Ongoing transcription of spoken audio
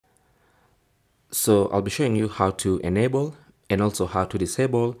So I'll be showing you how to enable and also how to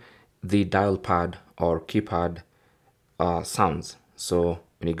disable the dial pad or keypad sounds. So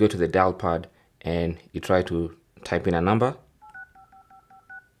when you go to the dial pad and you try to type in a number,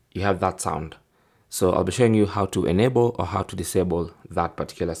 you have that sound. So I'll be showing you how to enable or how to disable that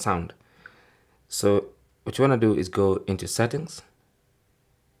particular sound. So what you want to do is go into settings.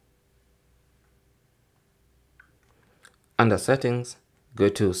 Under settings, go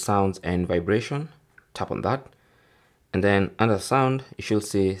to sounds and vibration, tap on that. And then under sound, you should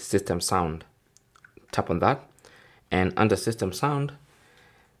see system sound. Tap on that. And under system sound,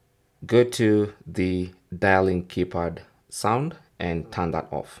 go to the dialing keypad sound and turn that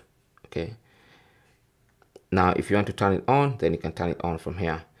off. Okay. Now, if you want to turn it on, then you can turn it on from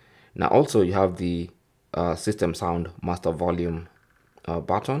here. Now, also you have the system sound master volume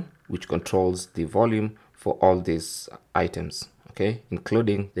button, which controls the volume for all these items, okay,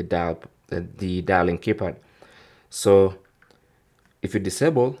 including the dialing keypad. So if you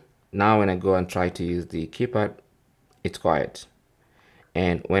disable, now when I go and try to use the keypad, it's quiet.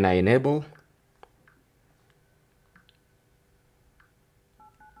 And when I enable,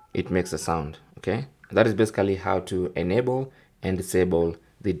 it makes a sound, okay? That is basically how to enable and disable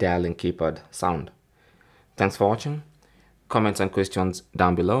the dialing keypad sound. Thanks for watching. Comments and questions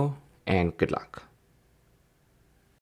down below, and good luck.